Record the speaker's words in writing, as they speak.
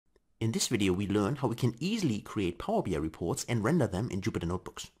In this video we learn how we can easily create Power BI reports and render them in Jupyter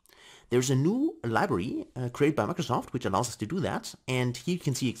Notebooks. There's a new library created by Microsoft which allows us to do that, and here you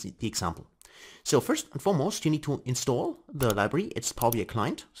can see the example. So first and foremost you need to install the library. It's Power BI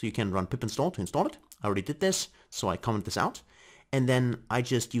client, so you can run pip install to install it. I already did this, so I comment this out. And then I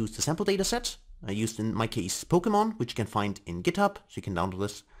just used the sample data set. I used in my case Pokemon, which you can find in GitHub, so you can download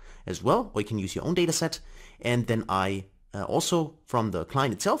this as well, or you can use your own data set. And then I also from the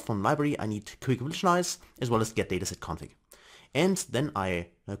client itself, from the library, I need quick revolutionize as well as get dataset config. And then I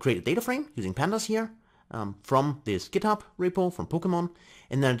create a data frame using pandas here from this GitHub repo from Pokemon,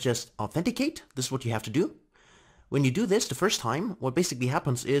 and then just authenticate. This is what you have to do. When you do this the first time, what basically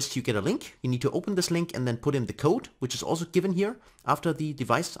happens is you get a link. You need to open this link and then put in the code, which is also given here after the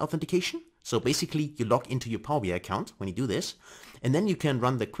device authentication. So basically you log into your Power BI account when you do this, and then you can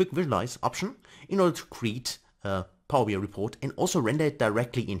run the quick visualize option in order to create a Power BI report and also render it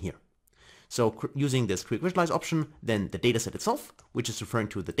directly in here. So using this quick visualize option, then the dataset itself, which is referring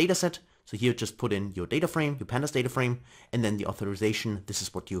to the dataset. So here just put in your data frame, your pandas data frame, and then the authorization. This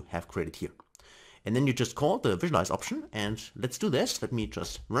is what you have created here. And then you just call the visualize option, and let's do this. Let me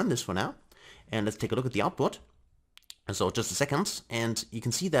just run this for now, and let's take a look at the output. And so just a second, and you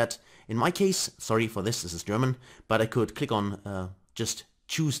can see that in my case, sorry for this is German, but I could click on just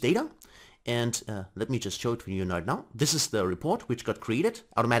choose data, and let me just show it to you right now. This is the report which got created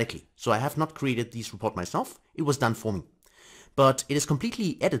automatically. So I have not created this report myself, it was done for me. But it is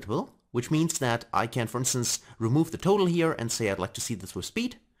completely editable, which means that I can, for instance, remove the total here and say I'd like to see this with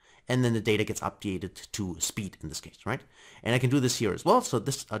speed, and then the data gets updated to speed in this case, right? And I can do this here as well. So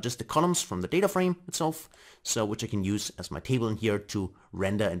this are just the columns from the data frame itself, so which I can use as my table in here to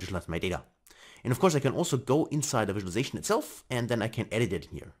render and visualize my data. And of course I can also go inside the visualization itself, and then I can edit it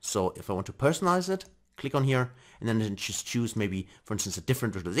here. So if I want to personalize it, click on here, and then just choose maybe, for instance, a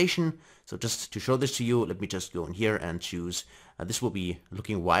different visualization. So just to show this to you, let me just go in here and choose, this will be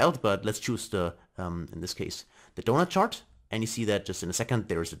looking wild, but let's choose the, in this case, the donut chart. And you see that just in a second,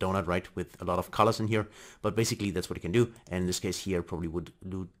 there is a donut, right, with a lot of colors in here. But basically, that's what you can do. And in this case here, probably would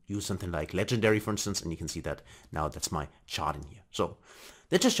use something like legendary, for instance. And you can see that now that's my chart in here. So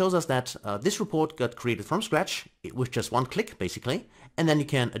that just shows us that this report got created from scratch with just one click, basically. And then you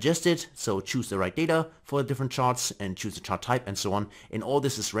can adjust it. So choose the right data for different charts and choose the chart type and so on. And all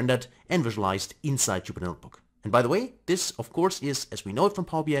this is rendered and visualized inside Jupyter Notebook. And by the way, this, of course, is, as we know it from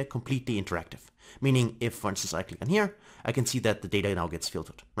Power BI, completely interactive. Meaning, if, for instance, I click on here, I can see that the data now gets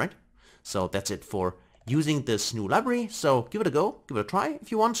filtered, right? So that's it for using this new library. So give it a go, give it a try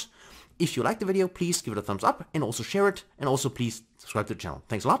if you want. If you like the video, please give it a thumbs up and also share it. And also please subscribe to the channel.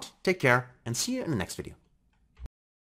 Thanks a lot, take care, and see you in the next video.